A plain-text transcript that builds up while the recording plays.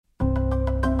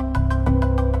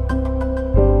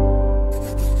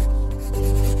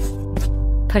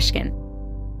Pushkin.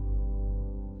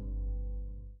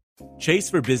 Chase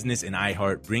for Business and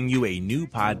iHeart bring you a new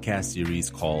podcast series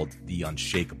called The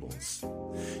Unshakables.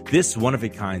 This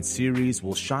one-of-a-kind series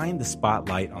will shine the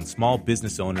spotlight on small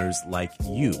business owners like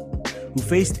you, who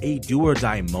faced a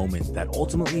do-or-die moment that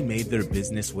ultimately made their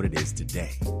business what it is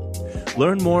today.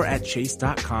 Learn more at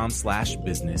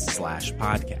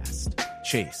chase.com/business/podcast.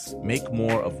 Chase, make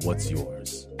more of what's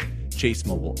yours. Chase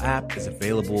mobile app is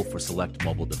available for select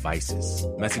mobile devices.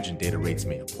 Message and data rates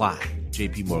may apply.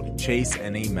 JP Morgan Chase,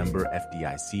 N.A. member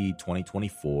FDIC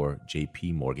 2024,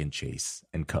 JP Morgan Chase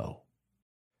 & Co.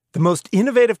 The most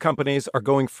innovative companies are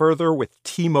going further with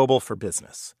T-Mobile for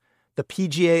Business. The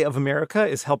PGA of America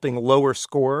is helping lower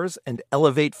scores and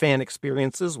elevate fan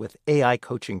experiences with AI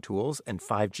coaching tools and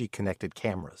 5G connected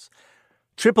cameras.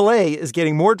 AAA is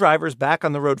getting more drivers back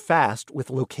on the road fast with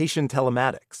location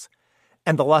telematics.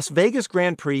 And the Las Vegas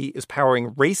Grand Prix is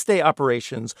powering race day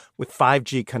operations with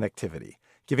 5G connectivity,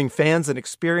 giving fans an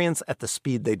experience at the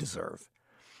speed they deserve.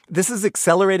 This is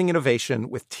accelerating innovation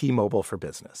with T-Mobile for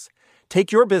Business.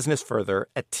 Take your business further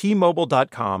at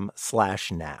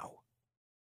T-Mobile.com/now.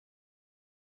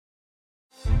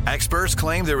 Experts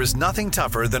claim there is nothing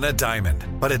tougher than a diamond.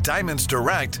 But at Diamonds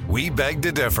Direct, we beg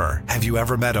to differ. Have you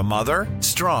ever met a mother?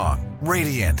 Strong,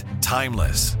 radiant,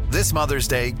 timeless. This Mother's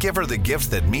Day, give her the gift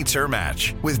that meets her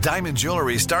match. With diamond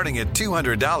jewelry starting at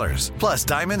 $200. Plus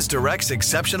Diamonds Direct's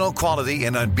exceptional quality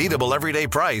and unbeatable everyday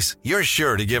price, you're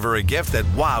sure to give her a gift that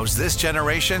wows this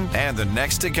generation and the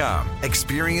next to come.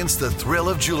 Experience the thrill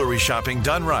of jewelry shopping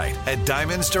done right at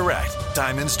Diamonds Direct.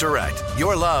 Diamonds Direct.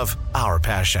 Your love, our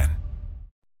passion.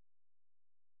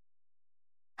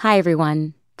 Hi,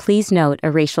 everyone. Please note a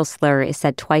racial slur is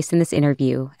said twice in this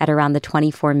interview at around the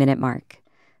 24-minute mark.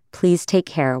 Please take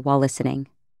care while listening.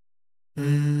 I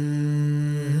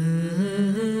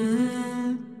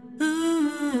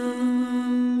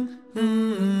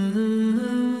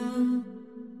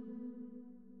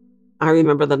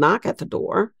remember the knock at the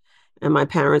door, and my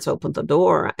parents opened the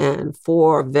door, and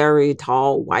 4 very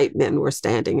tall white men were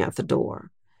standing at the door.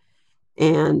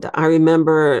 And I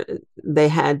remember they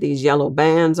had these yellow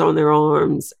bands on their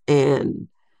arms. And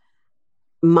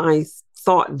my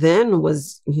thought then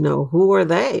was, who are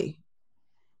they?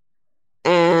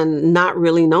 And not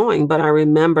really knowing, but I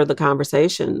remember the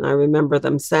conversation. I remember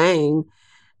them saying,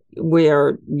 we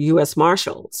are U.S.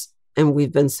 Marshals, and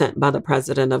we've been sent by the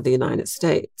President of the United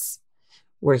States.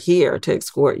 We're here to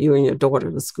escort you and your daughter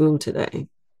to school today.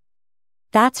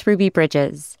 That's Ruby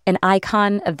Bridges, an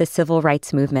icon of the civil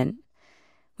rights movement.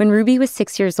 When Ruby was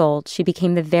 6 years old, she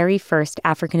became the very first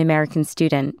African-American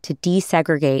student to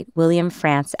desegregate William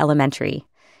Frantz Elementary,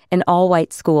 an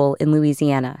all-white school in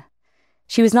Louisiana.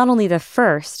 She was not only the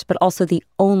first, but also the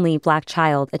only Black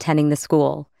child attending the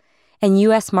school, and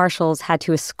U.S. Marshals had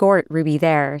to escort Ruby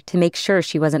there to make sure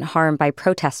she wasn't harmed by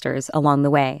protesters along the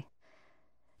way.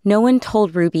 No one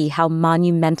told Ruby how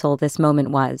monumental this moment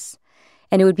was,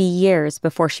 and it would be years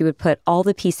before she would put all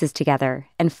the pieces together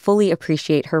and fully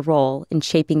appreciate her role in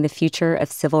shaping the future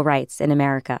of civil rights in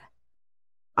America.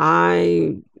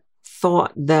 I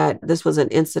thought that this was an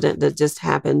incident that just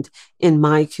happened in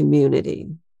my community,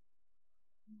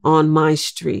 on my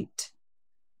street.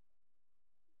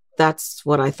 That's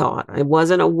what I thought. I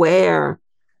wasn't aware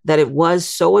that it was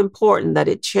so important that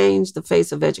it changed the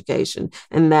face of education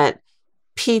and that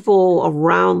people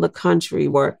around the country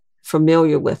were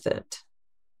familiar with it.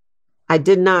 I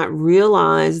did not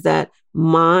realize that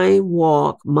my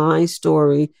walk, my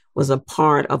story was a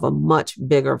part of a much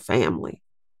bigger family,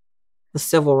 the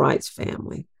civil rights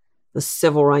family, the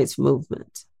civil rights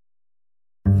movement.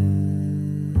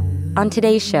 On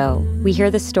today's show, we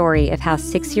hear the story of how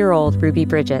 6-year-old Ruby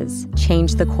Bridges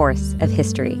changed the course of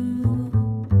history.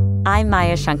 I'm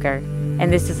Maya Shankar,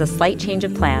 and this is A Slight Change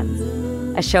of Plans,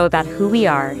 a show about who we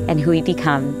are and who we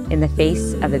become in the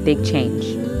face of a big change.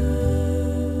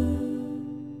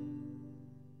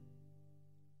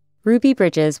 Ruby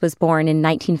Bridges was born in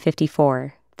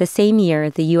 1954, the same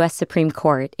year the U.S. Supreme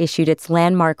Court issued its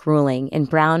landmark ruling in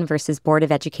Brown v. Board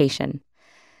of Education.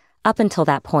 Up until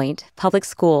that point, public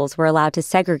schools were allowed to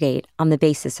segregate on the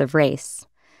basis of race.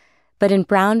 But in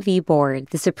Brown v. Board,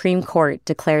 the Supreme Court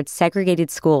declared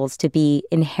segregated schools to be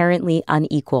inherently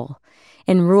unequal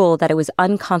and ruled that it was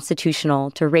unconstitutional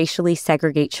to racially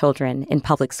segregate children in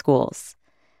public schools.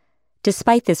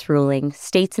 Despite this ruling,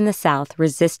 states in the South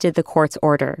resisted the court's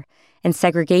order, and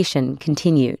segregation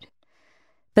continued.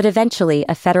 But eventually,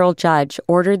 a federal judge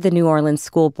ordered the New Orleans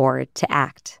School Board to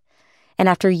act. And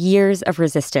after years of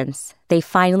resistance, they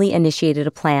finally initiated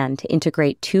a plan to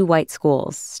integrate 2 white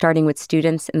schools, starting with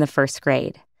students in the 1st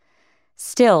grade.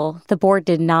 Still, the board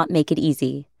did not make it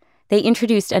easy. they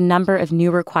introduced a number of new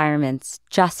requirements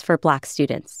just for Black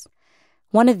students.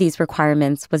 One of these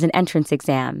requirements was an entrance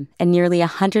exam, and nearly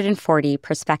 140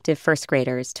 prospective first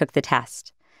graders took the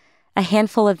test. A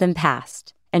handful of them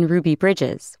passed, and Ruby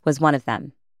Bridges was one of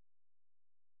them.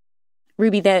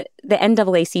 Ruby, the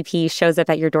NAACP shows up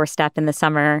at your doorstep in the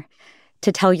summer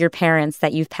to tell your parents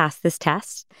that you've passed this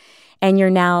test, and you're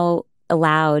now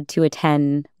allowed to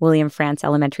attend William Frantz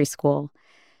Elementary School.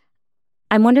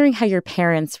 I'm wondering how your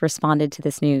parents responded to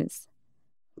this news.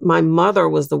 My mother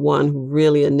was the one who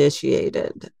really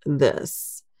initiated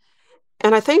this.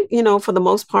 And I think, for the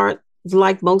most part,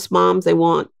 like most moms, they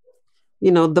want,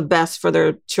 the best for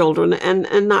their children.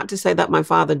 And not to say that my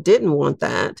father didn't want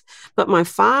that, but my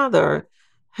father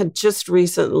had just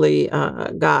recently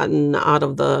gotten out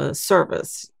of the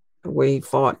service where he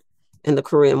fought in the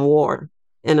Korean War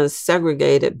in a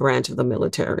segregated branch of the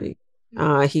military.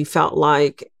 He felt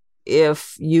like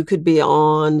if you could be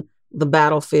on the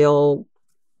battlefield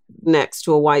next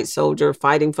to a white soldier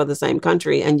fighting for the same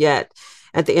country, and yet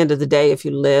at the end of the day, if you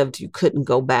lived, you couldn't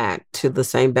go back to the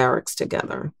same barracks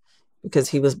together because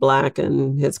he was Black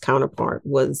and his counterpart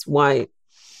was white.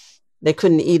 They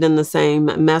couldn't eat in the same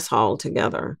mess hall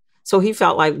together. So he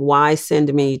felt like, why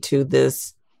send me to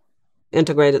this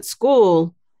integrated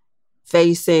school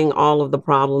facing all of the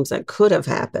problems that could have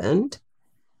happened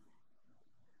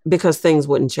because things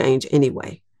wouldn't change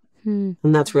anyway. And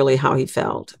that's really how he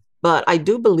felt. But I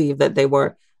do believe that they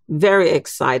were very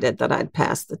excited that I'd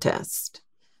passed the test.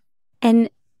 And,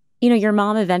 your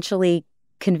mom eventually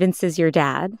convinces your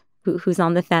dad, who's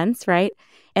on the fence, right?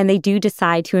 And they do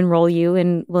decide to enroll you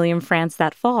in William Frantz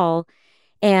that fall.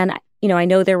 And, I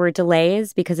know there were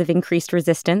delays because of increased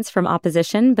resistance from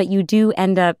opposition, but you do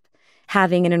end up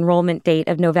having an enrollment date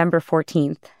of November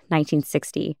 14th,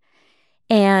 1960.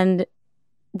 And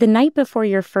the night before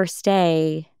your first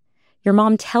day, your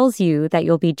mom tells you that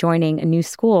you'll be joining a new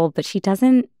school, but she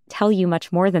doesn't tell you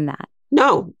much more than that.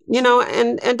 No,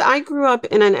 and I grew up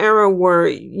in an era where,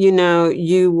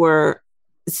 you were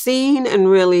seen and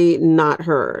really not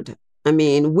heard. I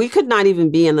mean, we could not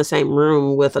even be in the same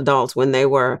room with adults when they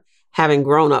were having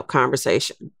grown-up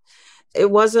conversation. It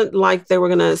wasn't like they were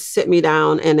going to sit me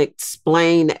down and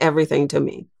explain everything to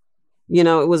me.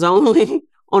 It was only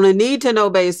on a need-to-know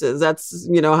basis. That's,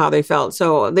 how they felt.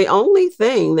 So the only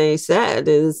thing they said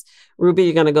is, Ruby,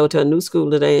 you're going to go to a new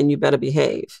school today and you better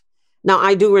behave. Now,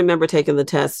 I do remember taking the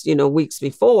test, weeks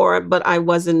before, but I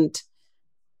wasn't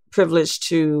privileged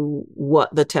to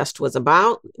what the test was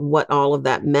about, what all of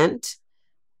that meant.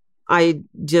 I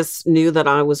just knew that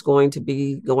I was going to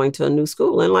be going to a new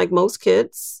school. And like most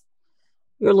kids,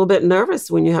 you're a little bit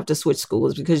nervous when you have to switch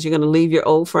schools because you're going to leave your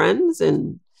old friends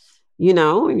and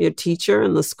and your teacher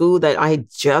and the school that I had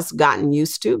just gotten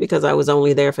used to because I was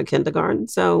only there for kindergarten.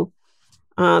 So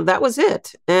that was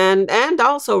it. And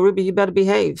also, Ruby, you better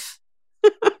behave.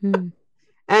 And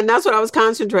that's what I was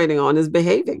concentrating on, is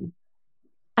behaving.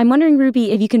 I'm wondering,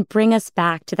 Ruby, if you can bring us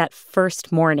back to that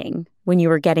first morning when you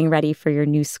were getting ready for your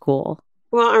new school.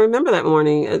 Well, I remember that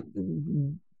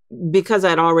morning because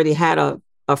I'd already had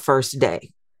a first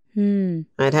day.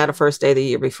 I'd had a first day the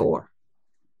year before.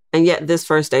 And yet this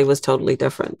first day was totally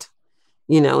different.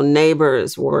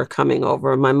 Neighbors were coming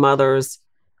over. My mother's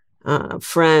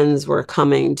friends were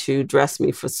coming to dress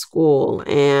me for school.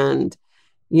 And,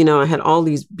 I had all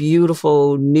these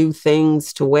beautiful new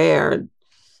things to wear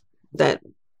that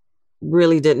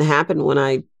really didn't happen when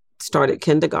I started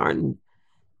kindergarten.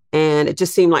 And it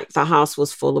just seemed like the house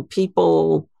was full of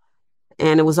people.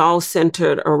 And it was all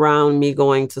centered around me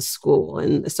going to school.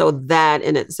 And so that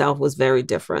in itself was very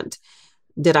different.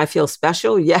 Did I feel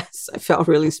special? Yes, I felt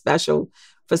really special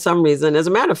for some reason. As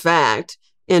a matter of fact,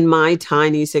 in my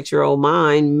tiny 6-year-old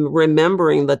mind,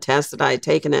 remembering the test that I had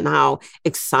taken and how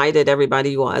excited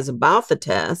everybody was about the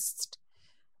test,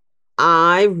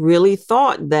 I really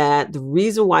thought that the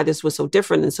reason why this was so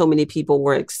different and so many people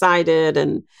were excited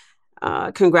and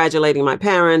congratulating my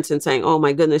parents and saying, oh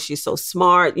my goodness, she's so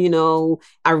smart.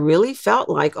 I really felt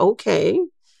like, okay,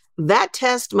 that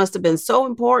test must have been so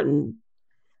important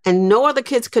and no other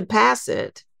kids could pass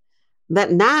it,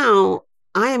 that now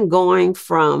I am going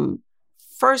from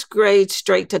first grade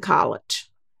straight to college.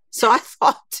 So I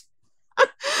thought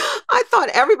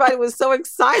everybody was so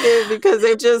excited because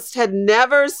they just had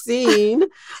never seen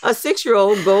a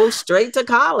 6-year-old go straight to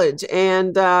college.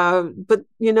 And, but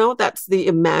that's the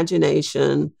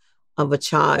imagination of a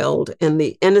child and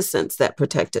the innocence that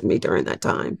protected me during that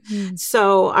time.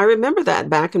 So I remember that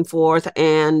back and forth.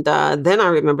 And then I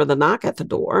remember the knock at the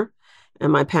door.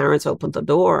 And my parents opened the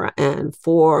door and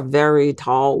 4 very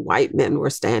tall white men were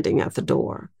standing at the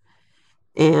door.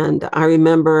 And I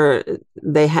remember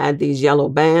they had these yellow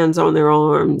bands on their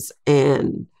arms.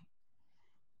 And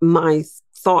my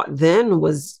thought then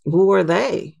was, who are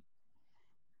they?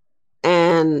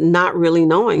 And not really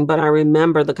knowing, but I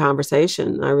remember the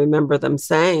conversation. I remember them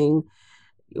saying,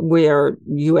 we are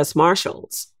U.S.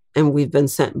 Marshals, and we've been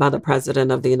sent by the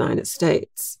President of the United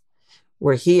States.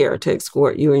 We're here to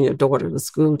escort you and your daughter to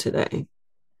school today.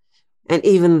 And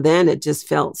even then, it just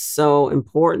felt so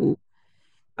important.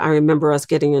 I remember us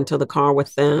getting into the car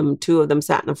with them. 2 of them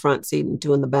sat in the front seat and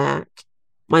 2 in the back.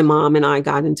 My mom and I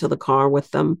got into the car with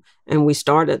them, and we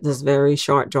started this very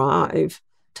short drive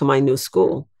to my new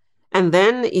school. And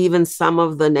then even some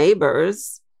of the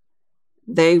neighbors,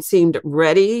 they seemed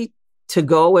ready to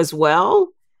go as well.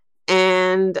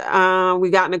 And we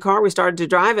got in the car, we started to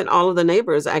drive, and all of the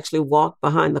neighbors actually walked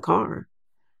behind the car.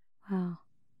 Wow.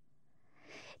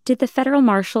 Did the federal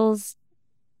marshals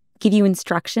give you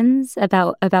instructions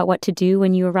about what to do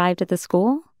when you arrived at the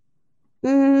school?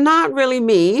 Not really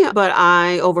me, but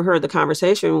I overheard the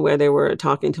conversation where they were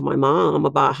talking to my mom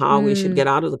about how we should get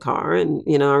out of the car. And,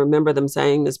 I remember them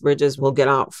saying, Ms. Bridges, we'll get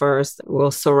out first. We'll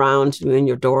surround you and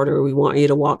your daughter. We want you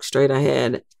to walk straight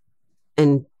ahead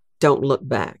and don't look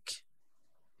back.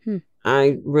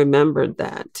 I remembered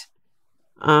that.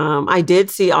 I did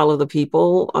see all of the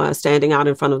people standing out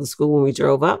in front of the school when we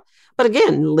drove up. But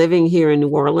again, living here in New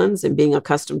Orleans and being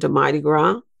accustomed to Mardi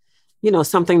Gras,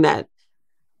 something that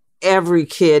every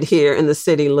kid here in the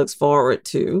city looks forward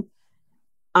to.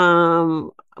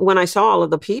 When I saw all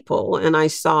of the people and I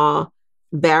saw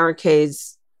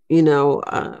barricades,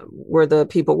 where the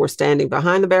people were standing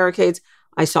behind the barricades,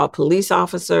 I saw police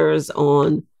officers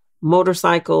on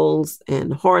motorcycles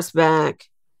and horseback.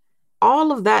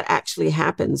 All of that actually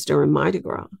happens during Mardi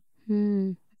Gras.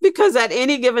 Because at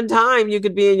any given time, you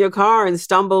could be in your car and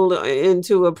stumble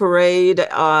into a parade,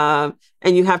 and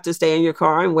you have to stay in your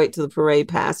car and wait till the parade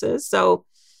passes. So,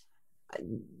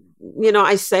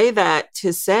 I say that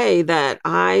to say that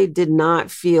I did not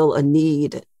feel a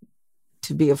need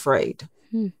to be afraid.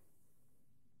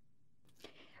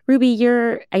 Ruby,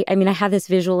 I have this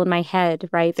visual in my head,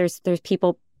 right? There's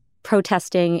people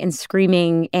protesting and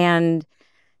screaming and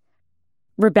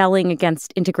rebelling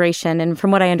against integration. And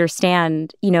from what I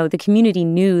understand, the community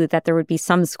knew that there would be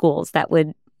some schools that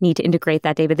would need to integrate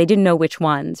that day, but they didn't know which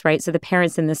ones, right? So the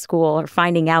parents in the school are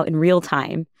finding out in real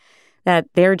time that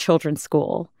their children's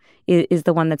school is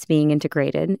the one that's being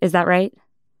integrated. Is that right?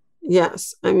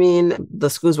 Yes. The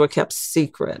schools were kept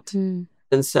secret. And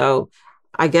so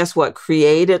I guess what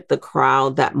created the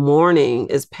crowd that morning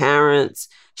is parents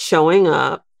showing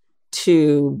up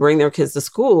to bring their kids to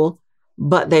school,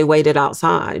 but they waited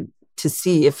outside to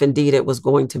see if indeed it was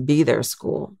going to be their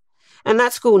school. And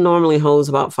that school normally holds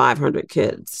about 500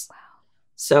 kids. Wow.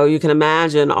 So you can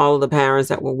imagine all of the parents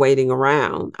that were waiting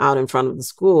around out in front of the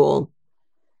school.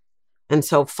 And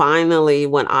so finally,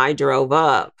 when I drove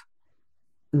up,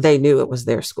 they knew it was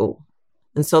their school.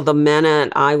 And so the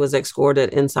minute I was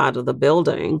escorted inside of the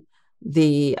building,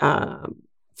 the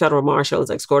federal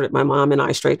marshals escorted my mom and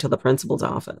I straight to the principal's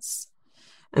office.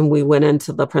 And we went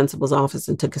into the principal's office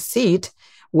and took a seat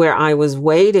where I was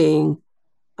waiting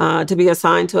to be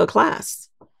assigned to a class.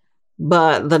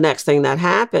 But the next thing that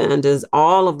happened is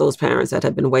all of those parents that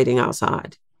had been waiting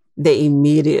outside, they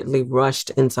immediately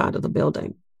rushed inside of the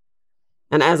building.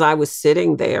 And as I was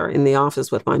sitting there in the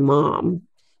office with my mom,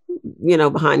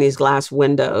 behind these glass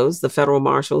windows, the federal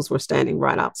marshals were standing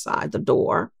right outside the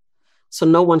door. So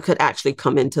no one could actually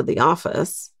come into the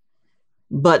office,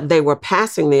 but they were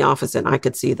passing the office and I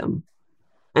could see them.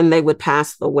 And they would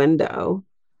pass the window.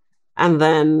 And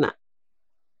then,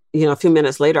 a few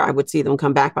minutes later, I would see them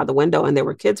come back by the window and there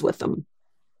were kids with them.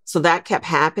 So that kept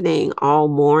happening all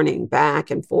morning,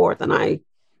 back and forth. And I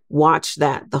watched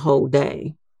that the whole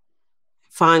day.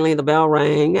 Finally, the bell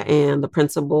rang and the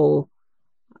principal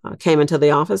came into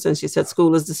the office and she said,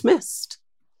 "School is dismissed.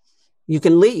 You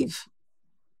can leave."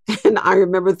 And I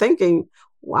remember thinking,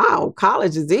 wow,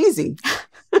 college is easy.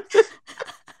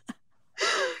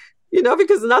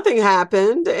 Because nothing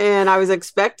happened and I was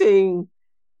expecting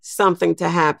something to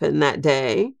happen that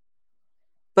day,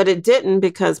 but it didn't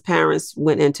because parents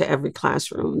went into every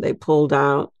classroom. They pulled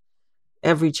out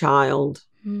every child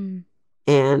and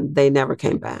they never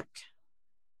came back.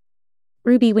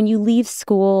 Ruby, when you leave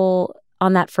school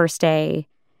on that first day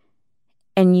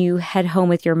and you head home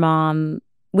with your mom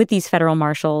with these federal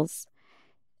marshals,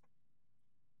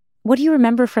 what do you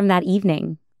remember from that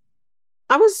evening?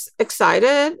 I was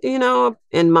excited.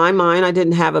 In my mind, I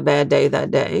didn't have a bad day that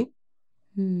day.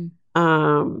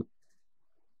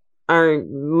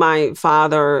 My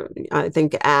father, I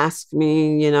think, asked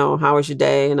me, how was your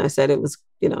day? And I said it was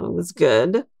it was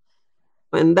good.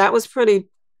 And that was pretty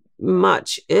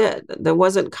much it. There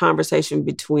wasn't conversation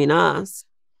between us.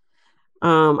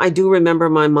 I do remember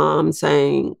my mom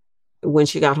saying when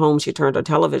she got home, she turned her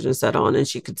television set on and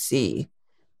she could see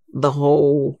the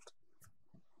whole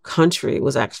country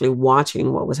was actually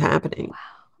watching what was happening. Wow.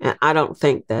 And I don't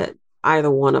think that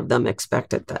either one of them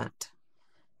expected that.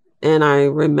 And I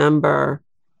remember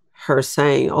her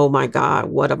saying, "Oh my God,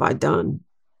 what have I done?"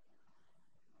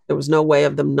 There was no way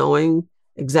of them knowing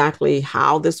exactly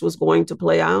how this was going to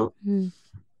play out. Mm.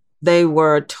 They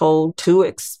were told to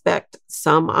expect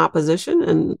some opposition,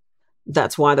 and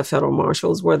that's why the federal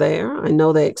marshals were there. I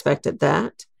know they expected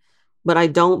that, but I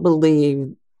don't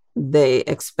believe they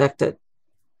expected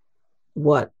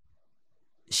what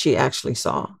she actually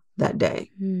saw that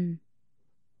day. Mm.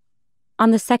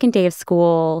 On the second day of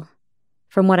school,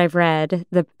 from what I've read,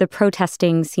 the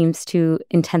protesting seems to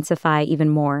intensify even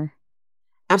more.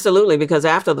 Absolutely, because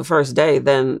after the first day,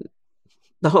 then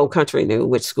the whole country knew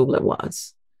which school it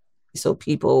was. So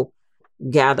people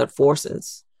gathered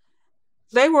forces.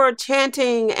 They were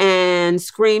chanting and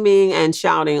screaming and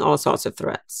shouting all sorts of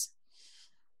threats.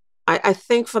 I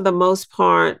think for the most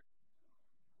part,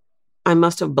 I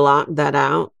must have blocked that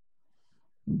out.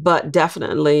 But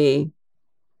definitely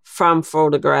from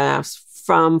photographs,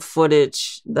 from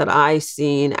footage that I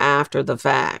seen after the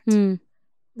fact,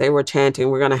 they were chanting,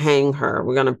 "We're going to hang her.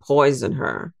 We're going to poison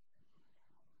her."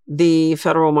 The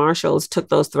federal marshals took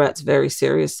those threats very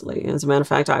seriously. As a matter of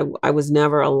fact, I was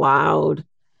never allowed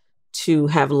to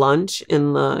have lunch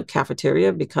in the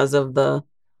cafeteria because of the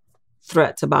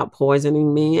threats about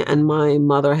poisoning me, and my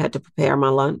mother had to prepare my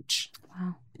lunch.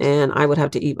 Wow. And I would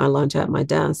have to eat my lunch at my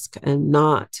desk and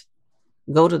not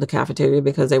go to the cafeteria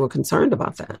because they were concerned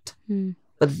about that. Mm.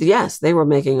 But yes, they were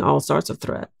making all sorts of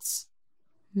threats.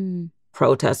 Mm.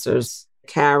 Protesters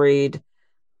carried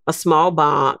a small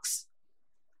box,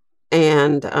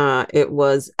 and it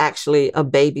was actually a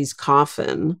baby's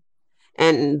coffin.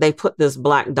 And they put this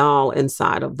black doll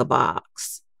inside of the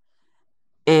box.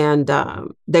 And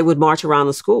they would march around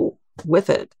the school with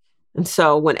it. And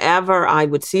so whenever I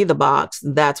would see the box,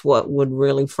 that's what would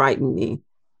really frighten me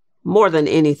more than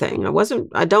anything.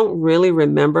 I don't really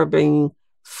remember being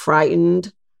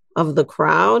frightened of the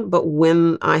crowd, but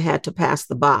when I had to pass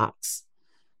the box,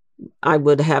 I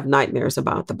would have nightmares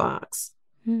about the box.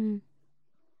 Mm.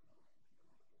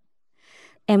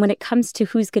 And when it comes to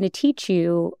who's going to teach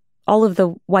you, all of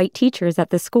the white teachers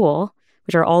at the school,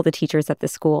 which are all the teachers at the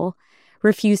school,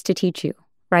 refuse to teach you,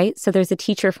 right? So there's a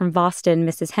teacher from Boston,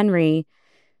 Mrs. Henry,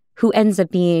 who ends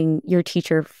up being your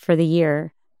teacher for the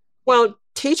year. Well,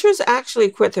 teachers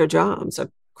actually quit their jobs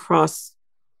across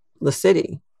the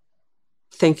city,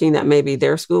 thinking that maybe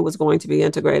their school was going to be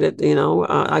integrated.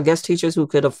 I guess teachers who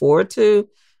could afford to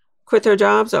quit their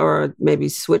jobs or maybe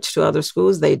switch to other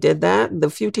schools, they did that. The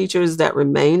few teachers that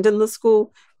remained in the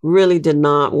school really did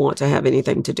not want to have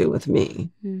anything to do with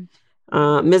me. Mm.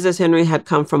 Mrs. Henry had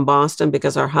come from Boston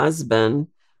because her husband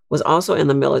was also in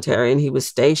the military and he was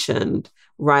stationed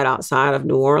right outside of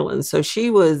New Orleans. So she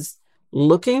was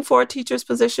looking for a teacher's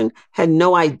position, had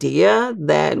no idea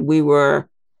that we were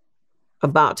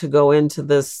about to go into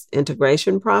this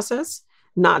integration process.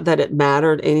 Not that it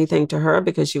mattered anything to her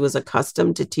because she was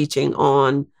accustomed to teaching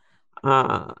on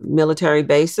military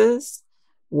bases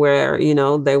where,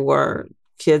 they were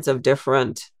kids of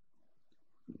different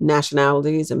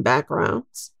nationalities and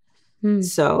backgrounds. Mm.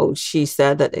 So she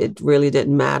said that it really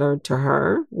didn't matter to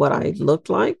her what I looked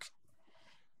like.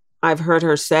 I've heard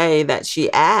her say that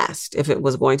she asked if it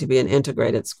was going to be an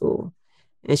integrated school.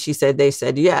 And she said, they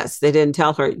said yes. They didn't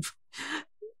tell her,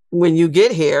 when you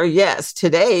get here, yes,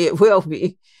 today it will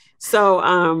be. So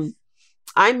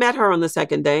I met her on the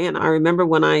second day. And I remember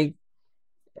when I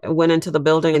went into the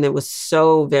building and it was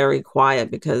so very quiet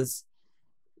because,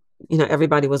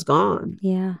 everybody was gone.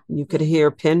 Yeah. You could hear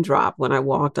a pin drop when I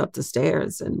walked up the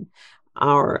stairs and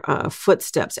our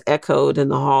footsteps echoed in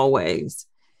the hallways.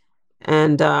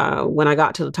 And when I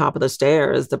got to the top of the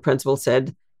stairs, the principal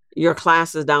said, "Your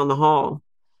class is down the hall."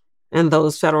 And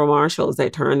those federal marshals, they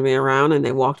turned me around and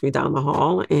they walked me down the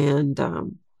hall and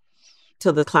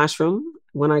to the classroom.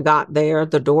 When I got there,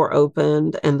 the door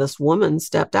opened and this woman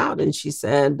stepped out and she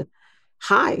said,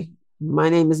 "Hi, my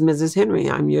name is Mrs. Henry.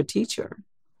 I'm your teacher."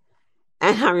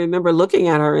 And I remember looking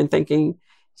at her and thinking,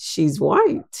 she's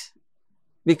white,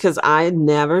 because I had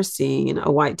never seen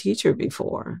a white teacher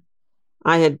before.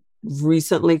 I had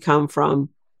recently come from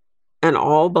an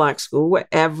all-Black school where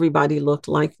everybody looked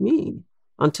like me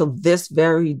until this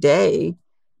very day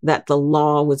that the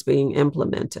law was being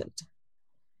implemented.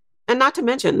 And not to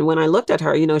mention, when I looked at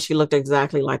her, she looked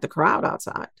exactly like the crowd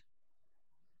outside.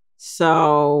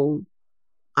 So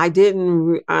I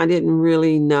didn't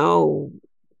really know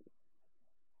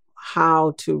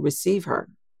how to receive her.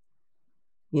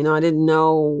 I didn't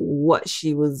know what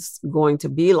she was going to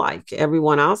be like.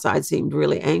 Everyone outside seemed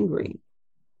really angry.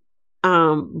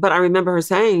 But I remember her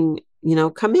saying,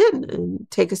 come in and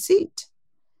take a seat.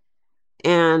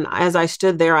 And as I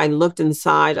stood there, I looked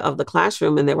inside of the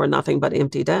classroom and there were nothing but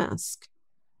empty desks.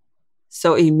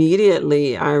 So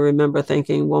immediately I remember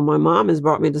thinking, well, my mom has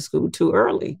brought me to school too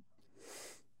early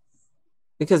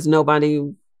because nobody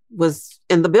was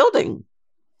in the building,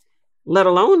 let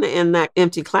alone in that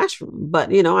empty classroom. But,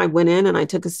 I went in and I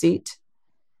took a seat.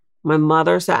 My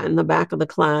mother sat in the back of the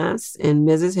class and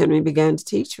Mrs. Henry began to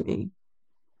teach me.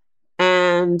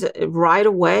 And right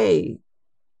away,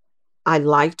 I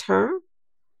liked her.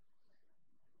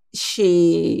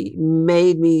 She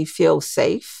made me feel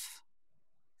safe.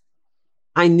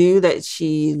 I knew that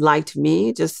she liked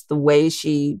me, just the way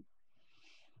she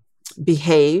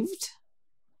behaved.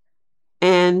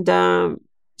 And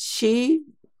she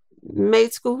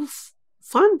made school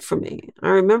fun for me. I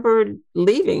remember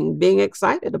leaving, being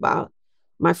excited about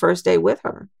my first day with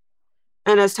her.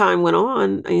 And as time went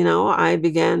on, I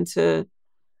began to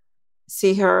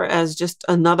see her as just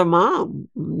another mom,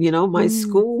 my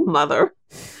school mother,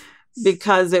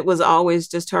 because it was always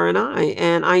just her and I.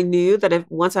 And I knew that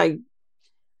once I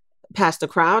passed the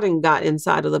crowd and got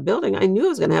inside of the building, I knew I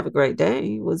was going to have a great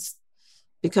day. It was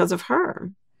because of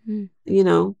her.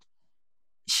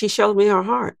 She showed me her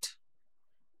heart.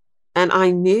 And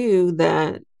I knew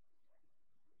that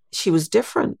she was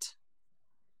different.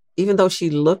 Even though she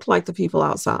looked like the people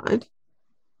outside,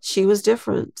 she was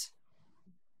different.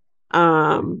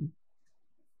 And,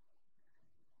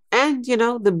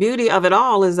 the beauty of it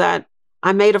all is that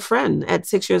I made a friend at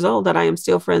 6 years old that I am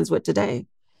still friends with today.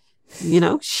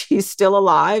 She's still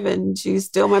alive and she's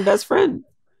still my best friend.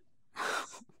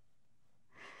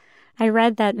 I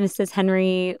read that Mrs.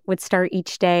 Henry would start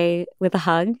each day with a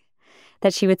hug,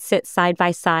 that she would sit side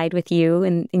by side with you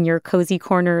in your cozy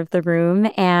corner of the room.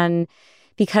 And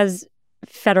because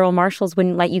federal marshals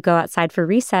wouldn't let you go outside for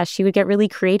recess, she would get really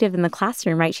creative in the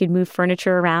classroom, right? She'd move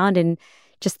furniture around and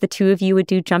just the two of you would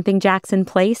do jumping jacks in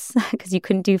place because you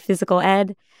couldn't do physical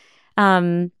ed.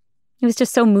 It was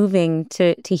just so moving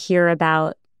to hear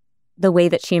about the way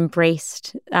that she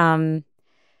embraced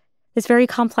this very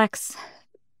complex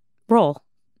role.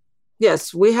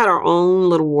 Yes, we had our own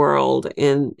little world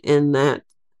in that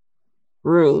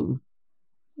room.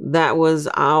 That was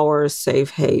our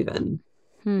safe haven.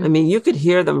 I mean, you could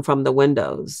hear them from the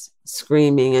windows,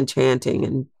 screaming and chanting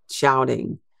and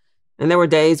shouting. And there were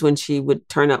days when she would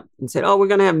turn up and say, oh, we're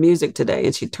going to have music today.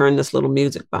 And she'd turn this little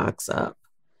music box up.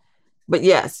 But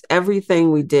yes,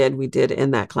 everything we did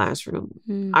in that classroom.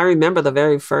 I remember the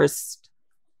very first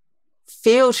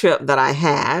field trip that I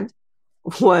had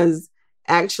was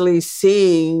actually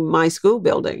seeing my school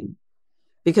building,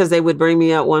 because they would bring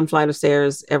me up one flight of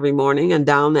stairs every morning and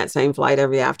down that same flight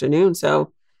every afternoon.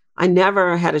 So I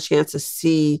never had a chance to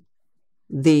see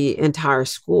the entire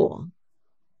school.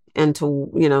 And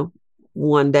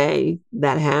one day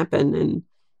that happened and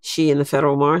she and the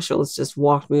federal marshals just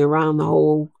walked me around the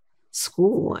whole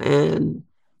school. And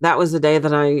that was the day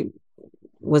that I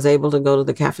was able to go to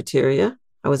the cafeteria.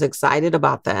 I was excited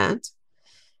about that.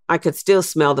 I could still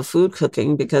smell the food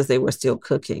cooking because they were still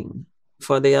cooking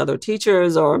for the other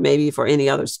teachers or maybe for any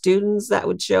other students that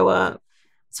would show up.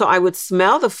 So I would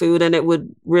smell the food and it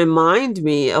would remind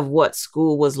me of what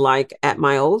school was like at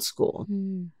my old school,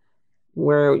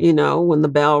 where, when the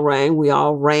bell rang, we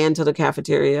all ran to the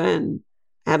cafeteria and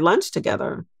had lunch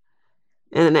together.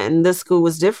 And this school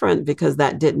was different because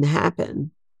that didn't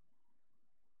happen.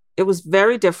 It was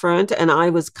very different. And I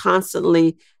was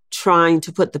constantly trying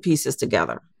to put the pieces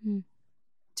together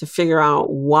to figure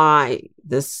out why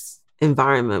this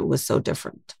environment was so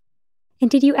different. And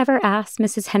did you ever ask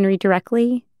Mrs. Henry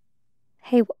directly,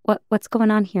 hey, what's going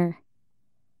on here?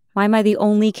 Why am I the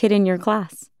only kid in your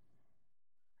class?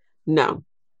 No.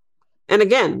 And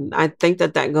again, I think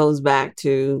that goes back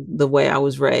to the way I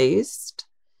was raised.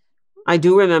 I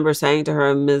do remember saying to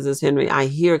her, Mrs. Henry, I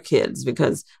hear kids,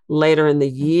 because later in the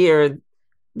year,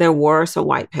 there were some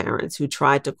white parents who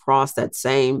tried to cross that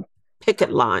same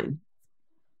picket line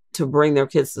to bring their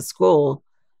kids to school.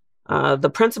 The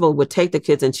principal would take the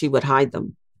kids and she would hide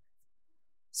them.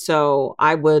 So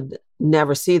I would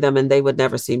never see them and they would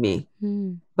never see me.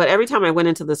 But every time I went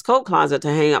into this coat closet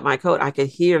to hang up my coat, I could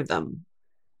hear them.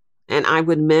 And I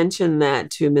would mention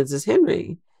that to Mrs.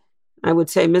 Henry. I would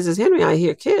say, Mrs. Henry, I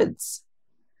hear kids.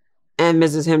 And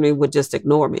Mrs. Henry would just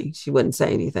ignore me. She wouldn't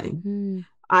say anything.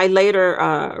 I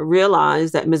later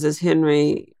realized that Mrs.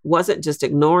 Henry wasn't just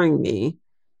ignoring me.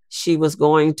 She was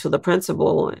going to the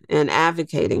principal and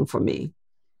advocating for me,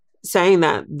 saying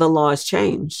that the law has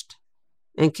changed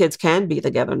and kids can be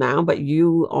together now, but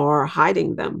you are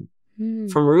hiding them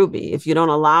from Ruby. If you don't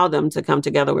allow them to come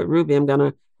together with Ruby, I'm going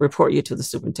to report you to the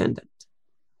superintendent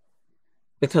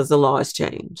because the law has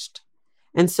changed.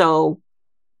 And so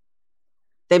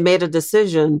they made a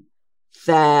decision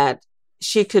that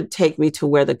she could take me to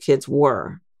where the kids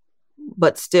were,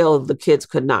 but still the kids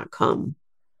could not come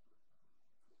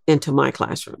into my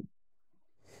classroom.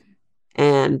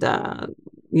 And,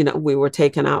 we were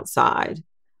taken outside,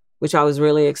 which I was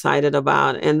really excited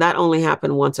about. And that only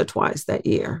happened once or twice that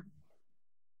year.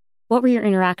 What were your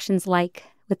interactions like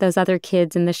with those other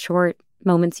kids in the short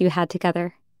moments you had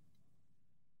together?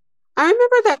 I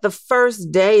remember that the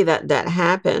first day that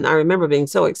happened, I remember being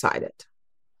so excited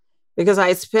because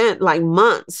I spent like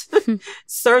months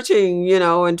searching,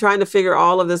 and trying to figure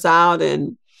all of this out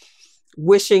and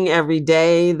wishing every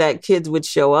day that kids would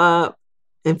show up.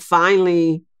 And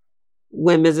finally,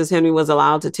 when Mrs. Henry was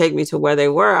allowed to take me to where they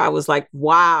were, I was like,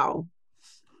 wow,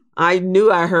 I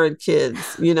knew I heard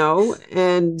kids,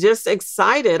 and just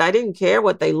excited. I didn't care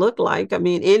what they looked like. I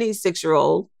mean, any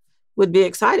 6-year-old would be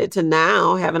excited to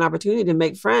now have an opportunity to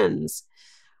make friends.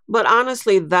 But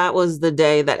honestly, that was the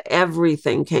day that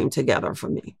everything came together for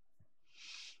me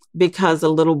because a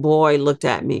little boy looked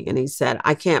at me and he said,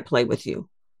 I can't play with you.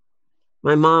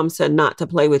 My mom said not to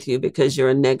play with you because you're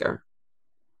a nigger.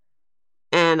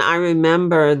 And I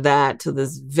remember that to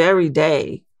this very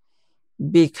day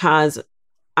because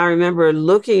I remember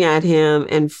looking at him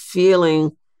and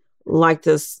feeling like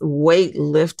this weight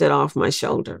lifted off my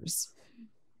shoulders.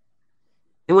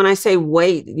 And when I say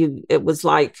weight, it was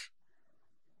like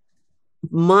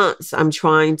months I'm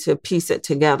trying to piece it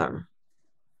together.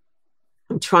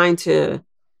 I'm trying to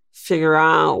figure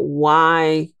out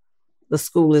why the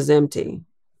school is empty,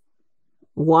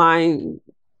 why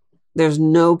there's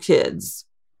no kids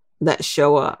that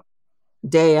show up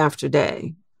day after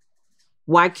day.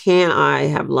 Why can't I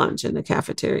have lunch in the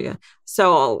cafeteria?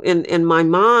 So in my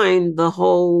mind, the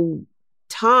whole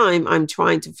time I'm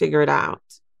trying to figure it out.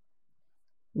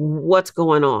 What's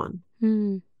going on?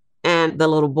 And the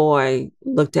little boy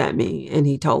looked at me and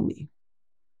he told me.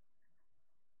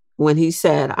 When he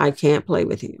said, I can't play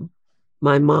with you,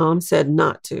 my mom said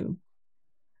not to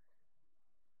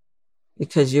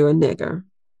because you're a nigger.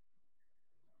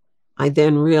 I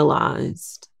then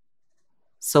realized,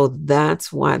 so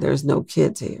that's why there's no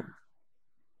kids here.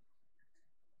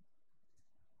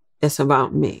 It's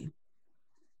about me.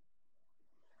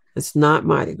 It's not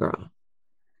Mardi Gras.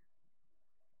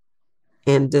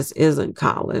 And this isn't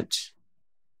college.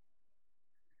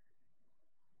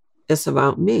 It's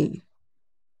about me.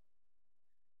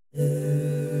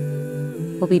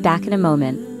 We'll be back in a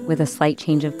moment with a slight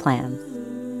change of plans.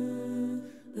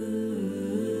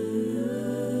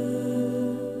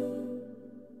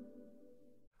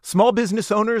 Small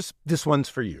business owners, this one's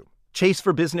for you. Chase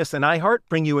for Business and iHeart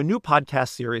bring you a new podcast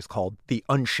series called The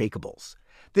Unshakables.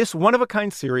 This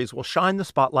one-of-a-kind series will shine the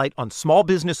spotlight on small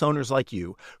business owners like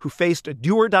you who faced a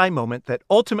do-or-die moment that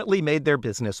ultimately made their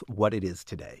business what it is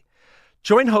today.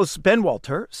 Join hosts Ben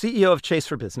Walter, CEO of Chase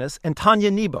for Business, and Tanya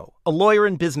Nebo, a lawyer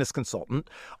and business consultant,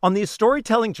 on these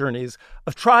storytelling journeys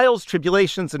of trials,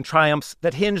 tribulations, and triumphs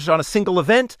that hinged on a single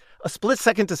event, a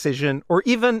split-second decision, or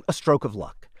even a stroke of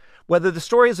luck. Whether the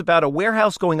story is about a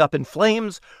warehouse going up in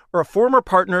flames or a former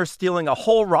partner stealing a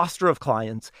whole roster of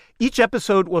clients, each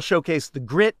episode will showcase the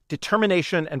grit,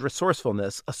 determination, and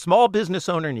resourcefulness a small business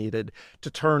owner needed to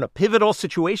turn a pivotal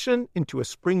situation into a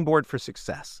springboard for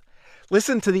success.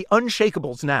 Listen to The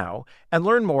Unshakables now and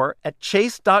learn more at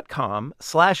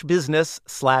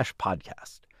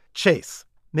chase.com/business/podcast. Chase,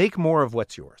 make more of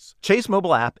what's yours. Chase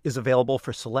mobile app is available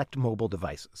for select mobile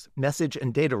devices. Message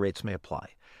and data rates may apply.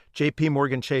 J.P.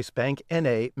 Morgan Chase Bank,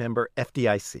 N.A., member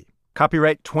FDIC.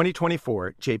 Copyright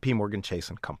 2024, J.P. Morgan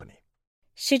Chase & Company.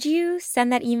 Should you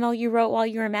send that email you wrote while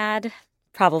you were mad?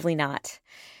 Probably not.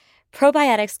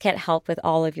 Probiotics can't help with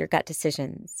all of your gut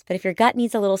decisions, but if your gut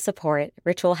needs a little support,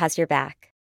 Ritual has your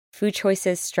back. Food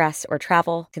choices, stress, or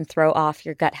travel can throw off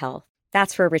your gut health.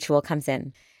 That's where Ritual comes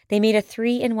in. They made a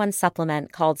 3-in-1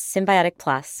 supplement called Symbiotic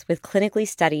Plus with clinically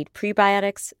studied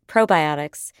prebiotics,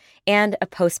 probiotics, and a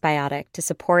postbiotic to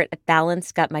support a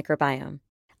balanced gut microbiome.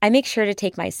 I make sure to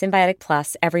take my Symbiotic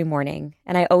Plus every morning,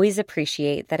 and I always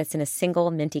appreciate that it's in a single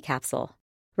minty capsule.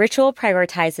 Ritual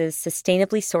prioritizes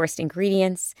sustainably sourced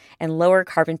ingredients and lower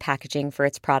carbon packaging for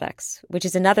its products, which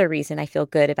is another reason I feel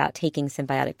good about taking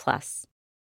Symbiotic Plus.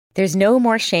 There's no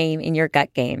more shame in your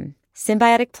gut game.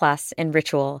 Symbiotic Plus and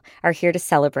Ritual are here to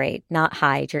celebrate, not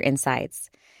hide your insides.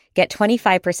 Get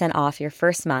 25% off your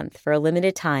first month for a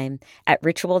limited time at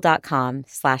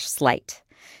ritual.com/slight.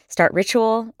 Start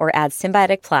Ritual or add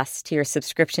Symbiotic Plus to your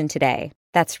subscription today.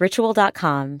 That's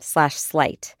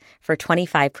ritual.com/slight for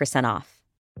 25% off.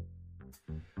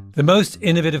 The most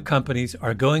innovative companies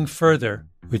are going further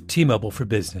with T-Mobile for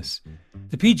Business.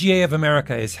 The PGA of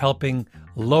America is helping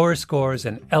lower scores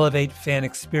and elevate fan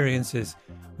experiences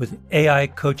with AI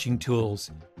coaching tools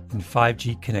and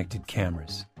 5G connected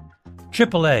cameras.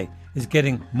 AAA is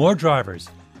getting more drivers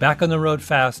back on the road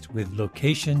fast with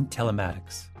location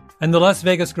telematics. And the Las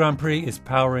Vegas Grand Prix is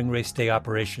powering race day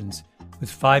operations with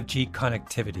 5G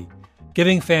connectivity,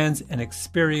 giving fans an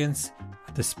experience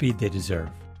at the speed they deserve.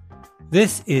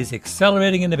 This is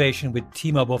accelerating innovation with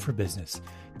T-Mobile for Business.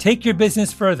 Take your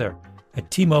business further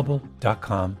at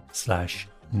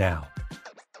T-Mobile.com/now.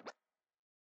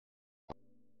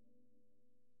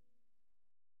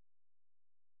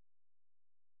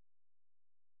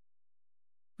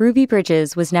 Ruby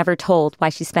Bridges was never told why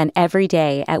she spent every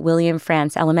day at William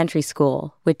Frantz Elementary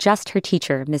School with just her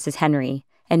teacher, Mrs. Henry,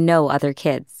 and no other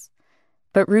kids.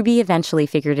 But Ruby eventually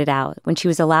figured it out when she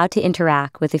was allowed to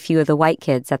interact with a few of the white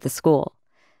kids at the school.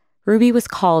 Ruby was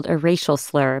called a racial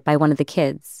slur by one of the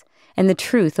kids, and the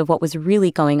truth of what was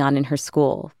really going on in her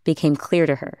school became clear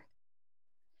to her.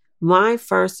 My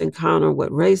first encounter with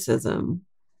racism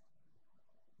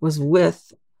was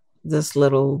with this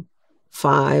little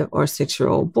 5 or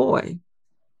 6-year-old boy.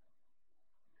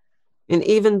 And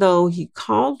even though he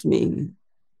called me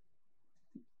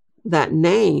that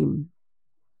name,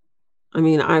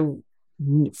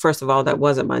 first of all, that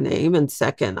wasn't my name. And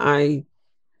second, I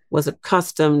was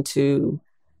accustomed to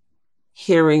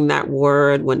hearing that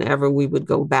word whenever we would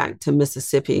go back to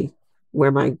Mississippi,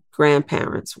 where my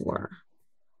grandparents were.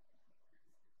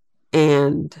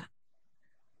 And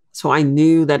so I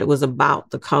knew that it was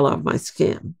about the color of my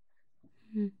skin.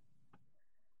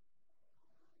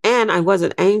 And I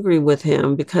wasn't angry with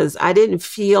him because I didn't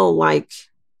feel like,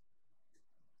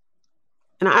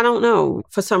 and I don't know,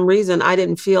 for some reason, I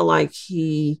didn't feel like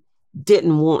he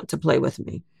didn't want to play with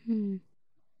me.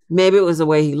 Maybe it was the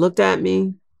way he looked at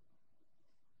me.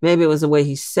 Maybe it was the way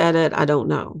he said it. I don't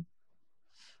know.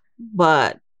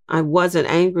 But I wasn't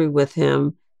angry with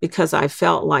him because I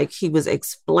felt like he was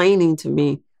explaining to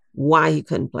me why he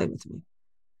couldn't play with me.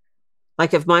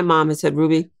 Like if my mom had said,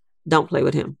 Ruby, don't play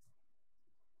with him.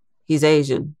 He's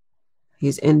Asian.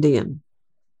 He's Indian.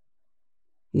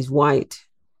 He's white.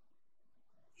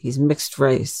 He's mixed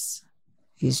race.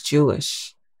 He's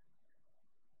Jewish.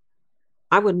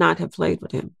 I would not have played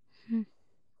with him.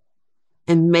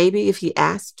 And maybe if he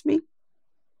asked me,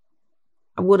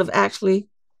 I would have actually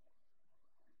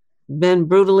been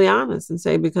brutally honest and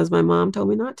say, because my mom told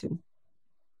me not to.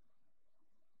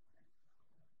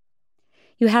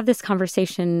 You have this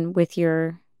conversation with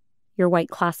your white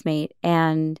classmate,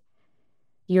 and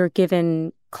you're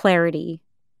given clarity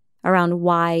around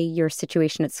why your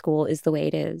situation at school is the way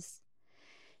it is.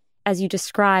 As you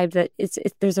described, that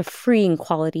there's a freeing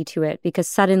quality to it because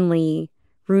suddenly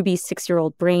Ruby's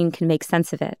 6-year-old brain can make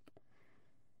sense of it.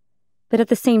 But at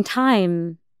the same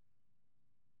time,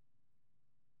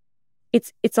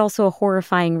 it's also a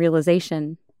horrifying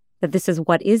realization that this is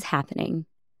what is happening.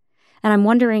 And I'm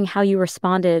wondering how you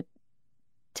responded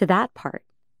to that part.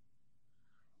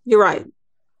 You're right.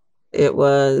 It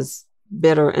was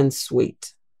bitter and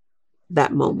sweet,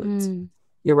 that moment.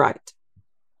 You're right.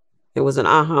 It was an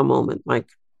aha moment, like,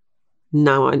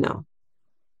 now I know.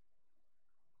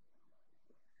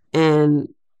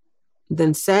 And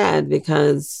then sad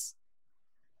because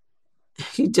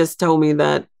he just told me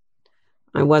that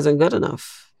I wasn't good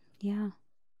enough. Yeah.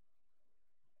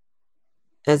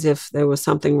 As if there was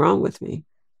something wrong with me.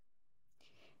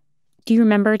 Do you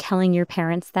remember telling your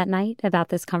parents that night about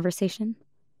this conversation?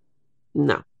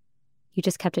 No. You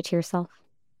just kept it to yourself?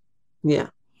 Yeah.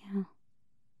 Yeah.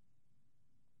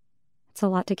 It's a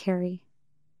lot to carry.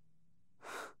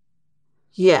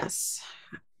 Yes.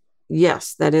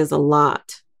 Yes, that is a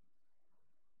lot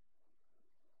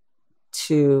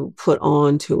to put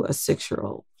on to a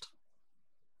 6-year-old.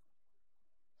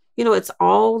 You know, it's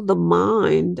all the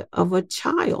mind of a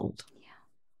child. Yeah.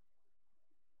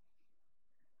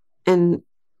 And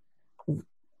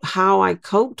how I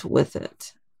coped with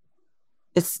it.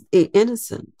 It's the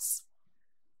innocence.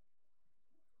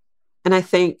 And I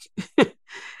think,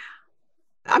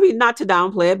 not to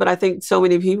downplay it, but I think so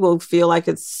many people feel like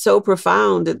it's so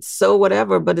profound, it's so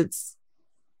whatever, but it's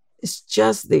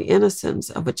just the innocence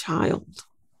of a child.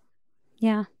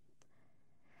 Yeah.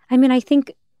 I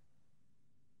think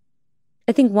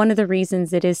I think one of the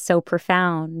reasons it is so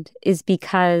profound is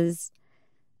because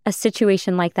a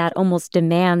situation like that almost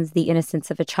demands the innocence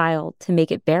of a child to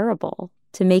make it bearable,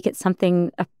 to make it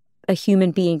something a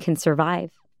human being can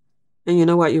survive. And you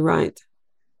know what? You're right.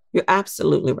 You're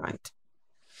absolutely right.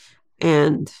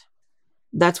 And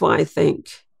that's why I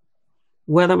think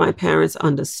whether my parents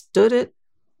understood it,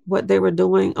 what they were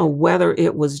doing, or whether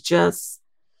it was just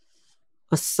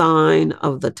a sign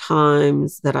of the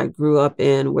times that I grew up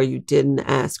in where you didn't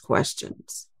ask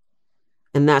questions.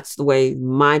 And that's the way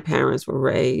my parents were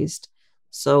raised.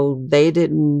 So they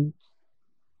didn't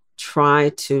try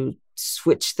to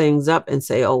switch things up and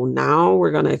say, oh, now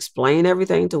we're going to explain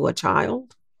everything to a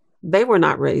child. They were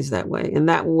not raised that way. And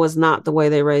that was not the way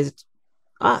they raised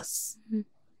us. Mm-hmm.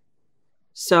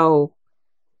 So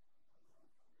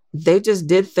they just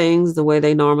did things the way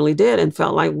they normally did and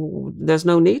felt like there's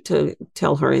no need to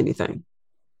tell her anything.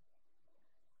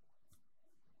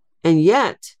 And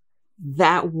yet,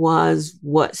 that was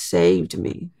what saved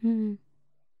me. Mm-hmm.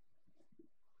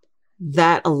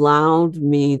 That allowed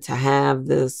me to have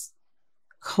this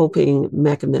coping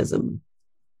mechanism.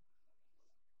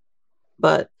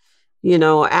 But, you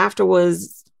know,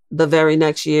 afterwards, the very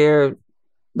next year,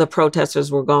 the protesters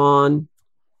were gone.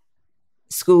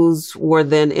 Schools were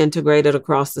then integrated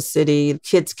across the city.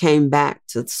 Kids came back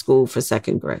to school for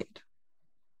second grade.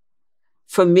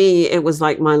 For me, it was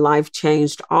like my life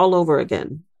changed all over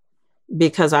again,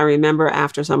 because I remember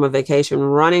after summer vacation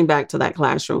running back to that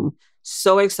classroom,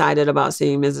 so excited about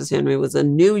seeing Mrs. Henry. It was a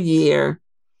new year.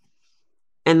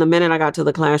 And the minute I got to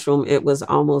the classroom, it was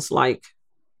almost like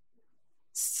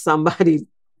somebody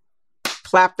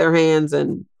clapped their hands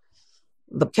and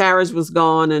the carriage was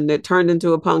gone and it turned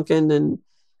into a pumpkin and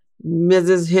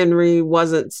Mrs. Henry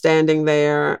wasn't standing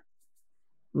there.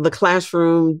 The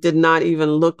classroom did not even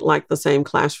look like the same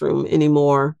classroom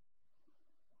anymore.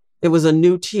 It was a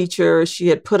new teacher. She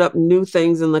had put up new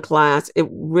things in the class. It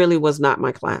really was not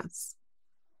my class.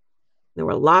 There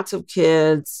were lots of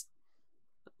kids.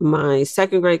 My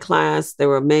second grade class, there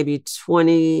were maybe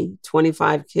 20,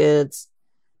 25 kids,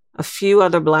 a few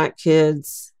other Black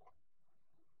kids.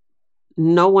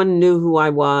 No one knew who I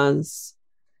was.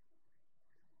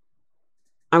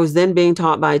 I was then being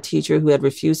taught by a teacher who had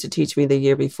refused to teach me the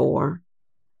year before.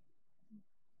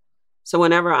 So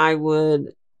whenever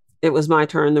it was my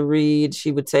turn to read,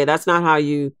 she would say, "That's not how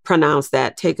you pronounce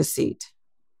that. Take a seat."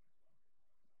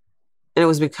 And it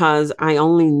was because I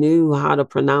only knew how to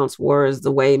pronounce words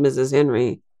the way Mrs.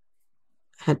 Henry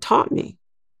had taught me.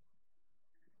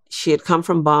 She had come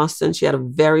from Boston. She had a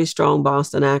very strong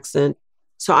Boston accent.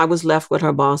 So I was left with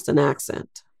her Boston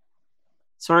accent.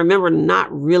 So I remember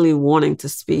not really wanting to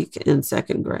speak in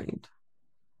second grade.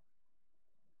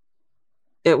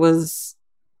 It was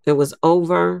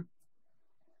over.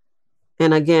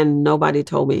 And again, nobody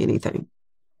told me anything.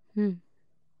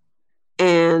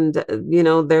 And, you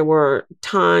know, there were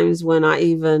times when I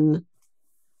even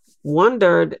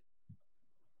wondered,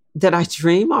 did I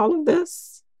dream all of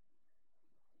this?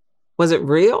 Was it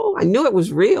real? I knew it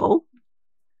was real.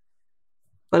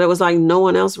 But it was like no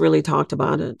one else really talked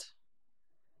about it.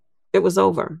 It was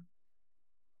over.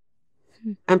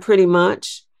 And pretty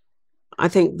much, I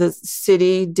think the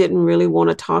city didn't really want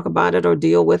to talk about it or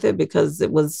deal with it because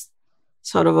it was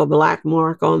sort of a black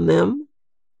mark on them.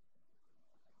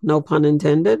 No pun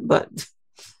intended, but,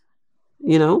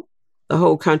 you know, the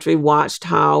whole country watched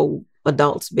how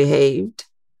adults behaved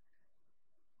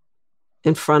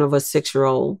in front of a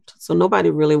 6-year-old. So nobody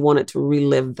really wanted to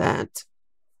relive that.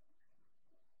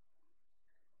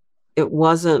 It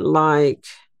wasn't like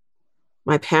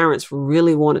my parents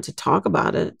really wanted to talk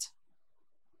about it.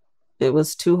 It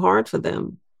was too hard for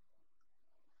them.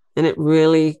 And it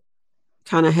really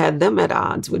kind of had them at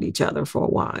odds with each other for a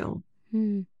while.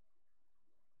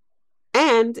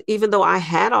 And even though I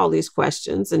had all these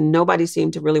questions and nobody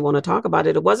seemed to really want to talk about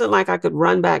it, it wasn't like I could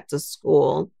run back to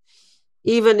school.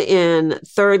 Even in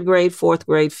third grade, fourth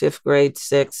grade, fifth grade,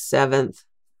 sixth, seventh,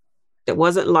 it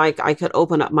wasn't like I could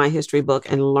open up my history book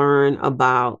and learn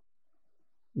about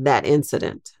that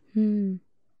incident and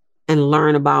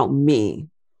learn about me.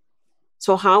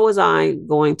 So how was I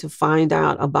going to find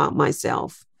out about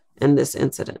myself in this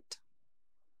incident?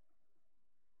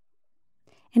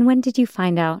 And when did you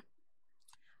find out?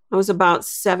 I was about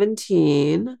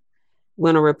 17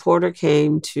 when a reporter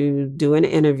came to do an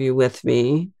interview with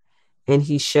me, and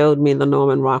he showed me the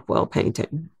Norman Rockwell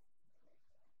painting.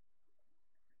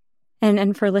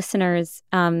 And for listeners,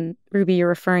 Ruby, you're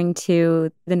referring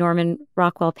to the Norman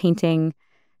Rockwell painting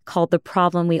called The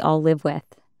Problem We All Live With,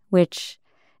 which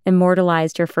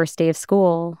immortalized your first day of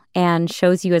school and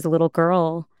shows you as a little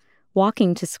girl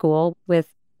walking to school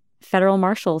with federal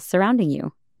marshals surrounding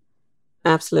you.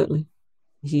 Absolutely.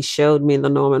 He showed me the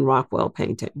Norman Rockwell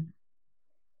painting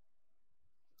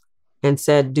and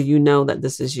said, "Do you know that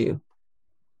this is you?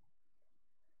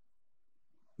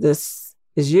 This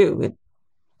is you. It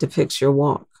depicts your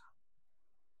walk."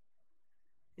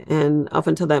 And up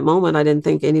until that moment, I didn't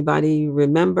think anybody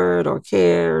remembered or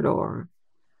cared or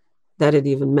that it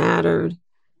even mattered.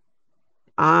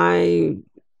 I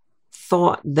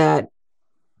thought that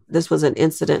this was an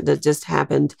incident that just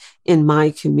happened in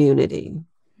my community,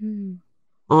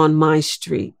 on my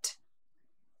street.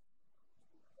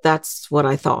 That's what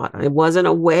I thought. I wasn't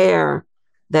aware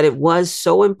that it was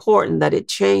so important that it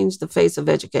changed the face of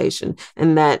education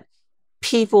and that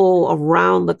people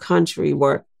around the country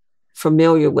were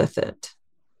familiar with it.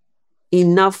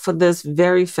 Enough for this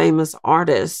very famous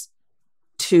artist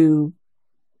to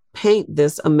paint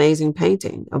this amazing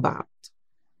painting about.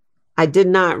 I did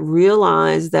not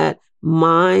realize that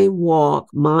my walk,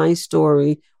 my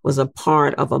story was a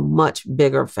part of a much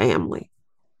bigger family,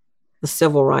 the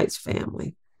civil rights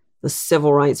family, the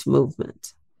civil rights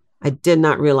movement. I did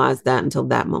not realize that until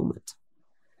that moment.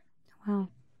 Wow.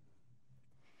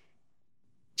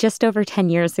 Just over 10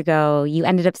 years ago, you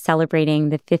ended up celebrating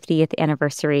the 50th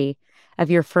anniversary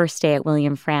of your first day at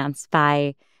William Frantz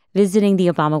by visiting the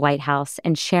Obama White House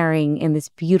and sharing in this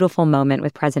beautiful moment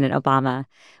with President Obama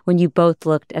when you both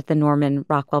looked at the Norman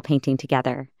Rockwell painting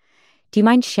together. Do you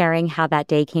mind sharing how that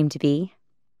day came to be?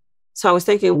 So I was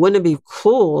thinking, wouldn't it be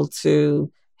cool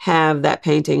to have that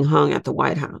painting hung at the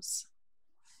White House?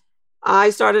 I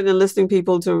started enlisting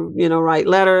people to, write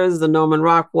letters. The Norman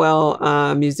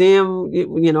Rockwell Museum,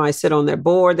 I sit on their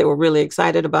board. They were really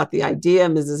excited about the idea.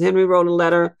 Mrs. Henry wrote a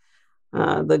letter.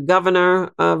 The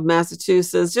governor of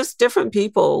Massachusetts, just different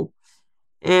people.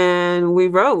 And we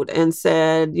wrote and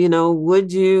said,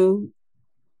 would you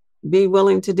be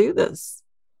willing to do this?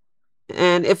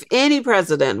 And if any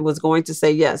president was going to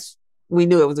say yes, we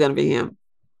knew it was going to be him.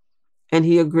 And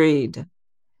he agreed.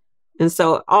 And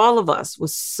so all of us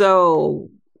was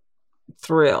so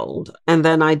thrilled. And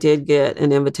then I did get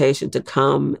an invitation to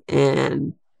come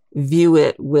and view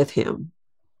it with him.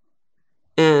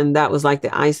 And that was like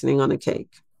the icing on the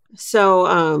cake.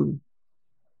 So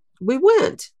we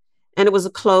went, and it was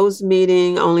a closed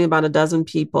meeting, only about a dozen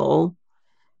people.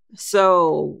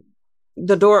 So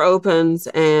the door opens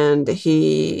and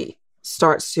he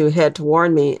starts to head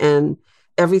toward me, and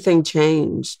everything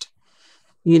changed.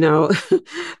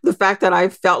 The fact that I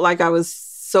felt like I was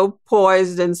so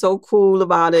poised and so cool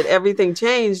about it, everything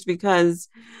changed because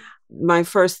my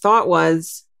first thought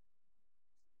was,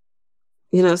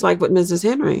 it's like with Mrs.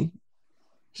 Henry.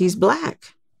 He's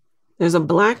Black. There's a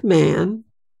Black man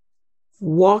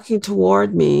walking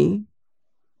toward me,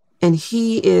 and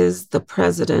he is the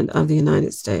President of the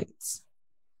United States.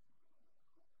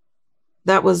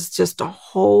 That was just a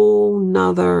whole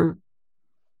nother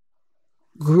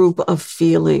group of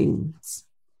feelings.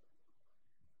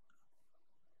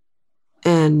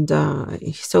 And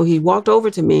so he walked over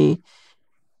to me,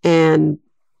 and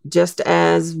just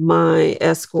as my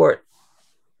escort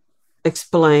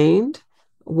explained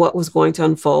what was going to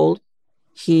unfold,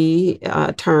 he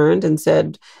turned and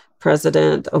said,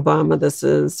 "President Obama, this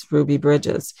is Ruby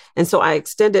Bridges." And so I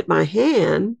extended my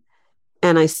hand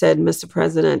and I said, "Mr.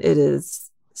 President, it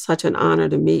is such an honor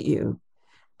to meet you."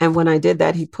 And when I did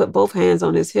that, he put both hands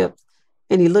on his hips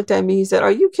and he looked at me. He said,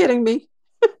 "Are you kidding me?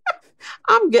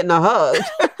 I'm getting a hug."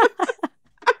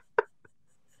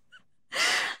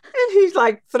 And he's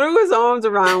like threw his arms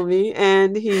around me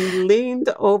and he leaned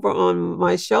over on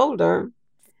my shoulder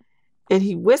and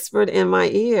he whispered in my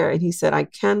ear and he said, "I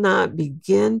cannot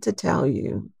begin to tell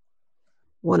you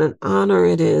what an honor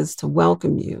it is to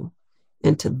welcome you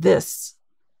into this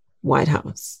White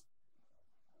House."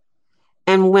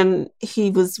 And when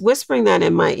he was whispering that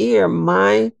in my ear,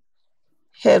 my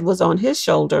head was on his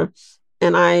shoulder.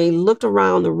 And I looked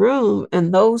around the room,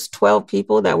 and those 12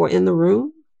 people that were in the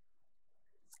room,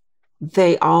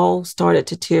 they all started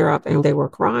to tear up and they were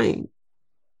crying.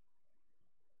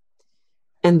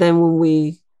 And then when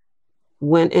we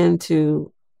went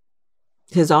into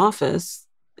his office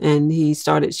and he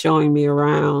started showing me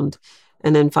around,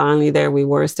 and then finally there we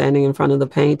were standing in front of the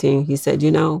painting, he said,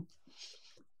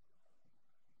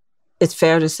 "It's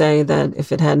fair to say that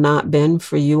if it had not been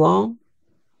for you all,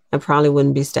 I probably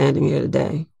wouldn't be standing here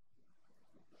today."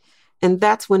 And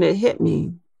that's when it hit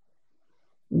me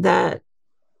that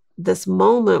this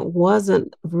moment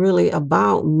wasn't really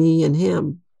about me and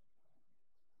him.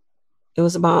 It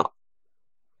was about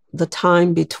the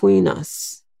time between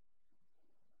us,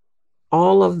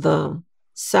 all of the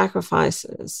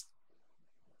sacrifices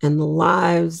and the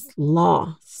lives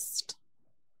lost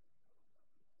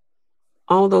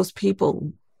all those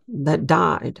people that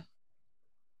died,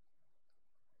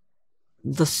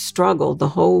 the struggle, the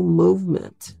whole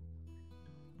movement,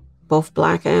 both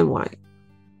Black and white,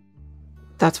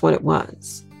 that's what it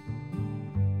was.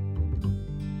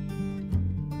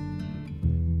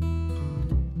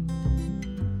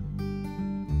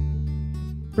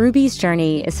 Ruby's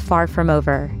journey is far from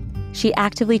over. She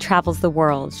actively travels the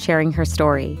world sharing her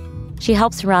story. She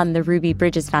helps run the Ruby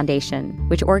Bridges Foundation,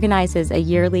 which organizes a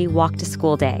yearly Walk to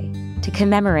School Day to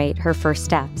commemorate her first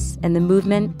steps in the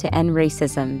movement to end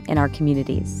racism in our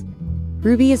communities.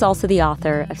 Ruby is also the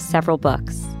author of several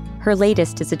books. Her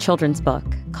latest is a children's book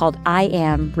called I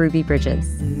Am Ruby Bridges.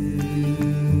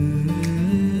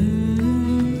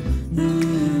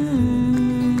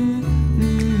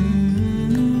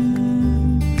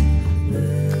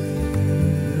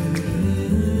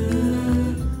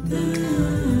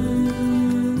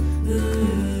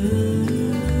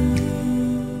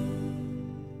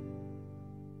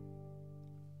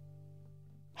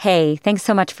 Hey, thanks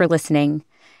so much for listening.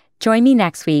 Join me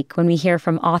next week when we hear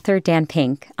from author Dan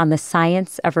Pink on the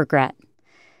science of regret.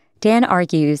 Dan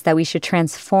argues that we should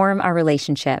transform our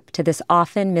relationship to this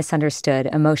often misunderstood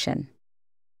emotion.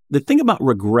 The thing about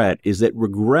regret is that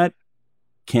regret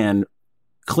can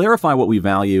clarify what we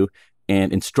value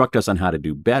and instruct us on how to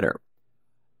do better.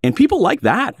 And people like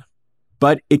that,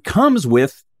 but it comes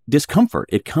with discomfort.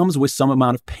 It comes with some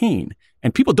amount of pain.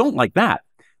 And people don't like that,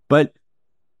 but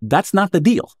that's not the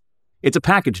deal. It's a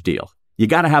package deal. You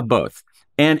got to have both.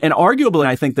 And arguably,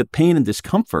 I think that pain and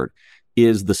discomfort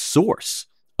is the source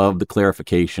of the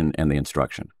clarification and the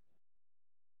instruction.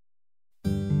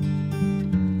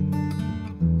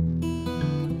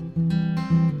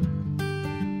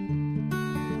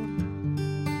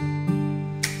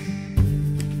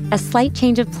 A Slight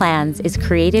Change of Plans is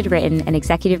created, written, and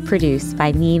executive produced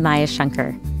by me, Maya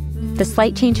Shankar. The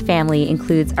Slight Change family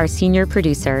includes our senior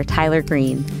producer, Tyler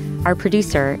Green, our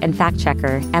producer and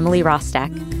fact-checker, Emily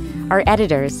Rostek, our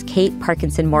editors, Kate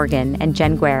Parkinson Morgan and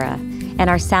Jen Guerra, and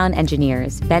our sound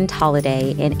engineers, Ben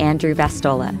Tolliday and Andrew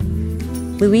Bastola.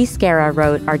 Luis Guerra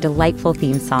wrote our delightful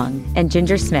theme song, and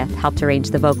Ginger Smith helped arrange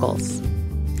the vocals.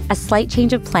 A Slight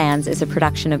Change of Plans is a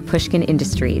production of Pushkin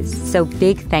Industries, so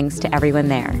big thanks to everyone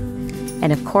there.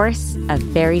 And of course, a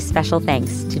very special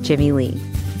thanks to Jimmy Lee.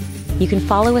 You can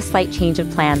follow A Slight Change of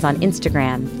Plans on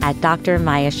Instagram at Dr.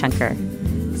 Maya Shankar.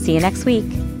 See you next week.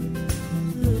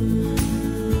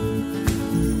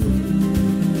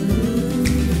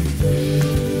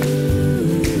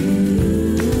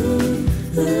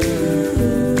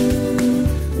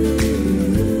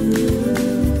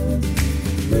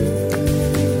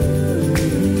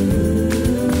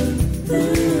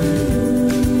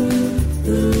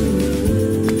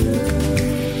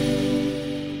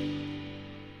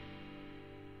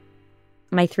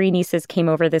 My 3 nieces came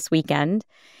over this weekend,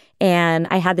 and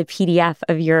I had the PDF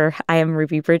of your I Am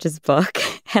Ruby Bridges book,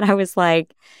 and I was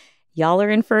like, y'all are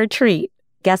in for a treat.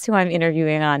 Guess who I'm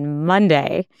interviewing on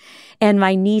Monday? And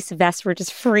my niece, Vesper,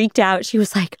 just freaked out. She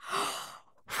was like,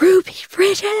 Ruby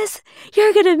Bridges,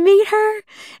 you're going to meet her?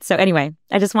 So anyway,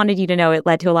 I just wanted you to know it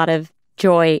led to a lot of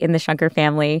joy in the Shankar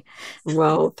family.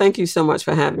 Well, thank you so much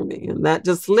for having me. And that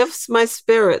just lifts my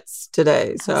spirits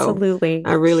today. So absolutely.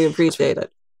 I really appreciate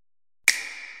it.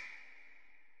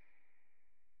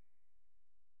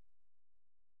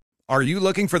 Are you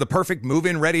looking for the perfect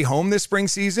move-in ready home this spring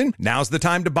season? Now's the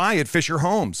time to buy at Fisher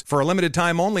Homes. For a limited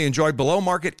time only, enjoy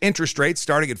below-market interest rates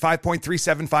starting at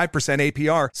 5.375%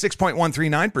 APR,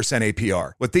 6.139%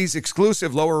 APR. With these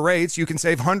exclusive lower rates, you can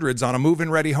save hundreds on a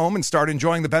move-in ready home and start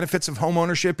enjoying the benefits of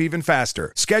homeownership even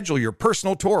faster. Schedule your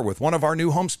personal tour with one of our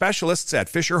new home specialists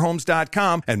at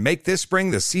FisherHomes.com and make this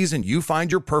spring the season you find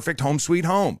your perfect home sweet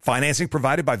home. Financing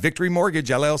provided by Victory Mortgage,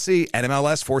 LLC,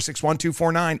 NMLS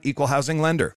 461249, Equal Housing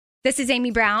Lender. This is Amy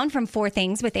Brown from 4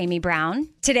 Things with Amy Brown.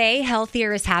 Today,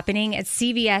 healthier is happening at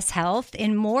CVS Health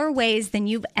in more ways than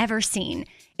you've ever seen.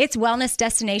 It's wellness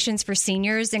destinations for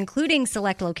seniors, including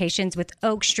select locations with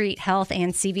Oak Street Health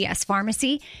and CVS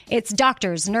Pharmacy. It's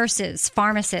doctors, nurses,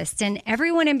 pharmacists, and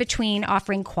everyone in between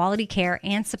offering quality care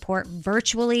and support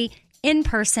virtually, in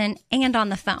person, and on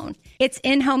the phone. It's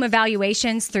in-home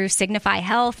evaluations through Signify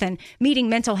Health and meeting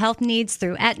mental health needs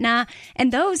through Aetna.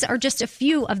 And those are just a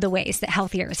few of the ways that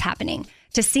healthier is happening.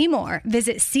 To see more,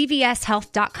 visit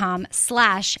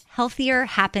cvshealth.com/healthier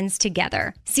happens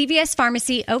together. CVS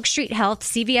Pharmacy, Oak Street Health,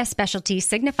 CVS Specialty,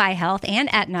 Signify Health,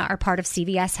 and Aetna are part of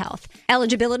CVS Health.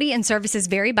 Eligibility and services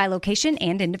vary by location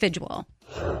and individual.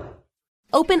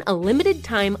 Open a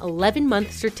limited-time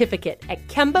 11-month certificate at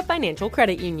Kemba Financial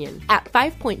Credit Union. At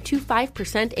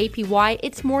 5.25% APY,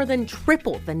 it's more than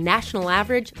triple the national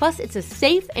average, plus it's a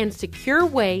safe and secure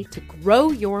way to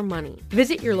grow your money.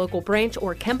 Visit your local branch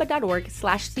or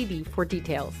kemba.org/cb for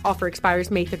details. Offer expires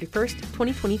May 31st,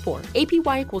 2024.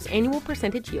 APY equals annual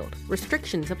percentage yield.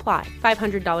 Restrictions apply.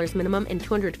 $500 minimum and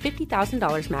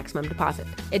 $250,000 maximum deposit.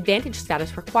 Advantage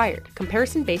status required.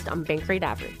 Comparison based on bank rate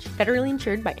average. Federally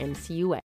insured by NCUA.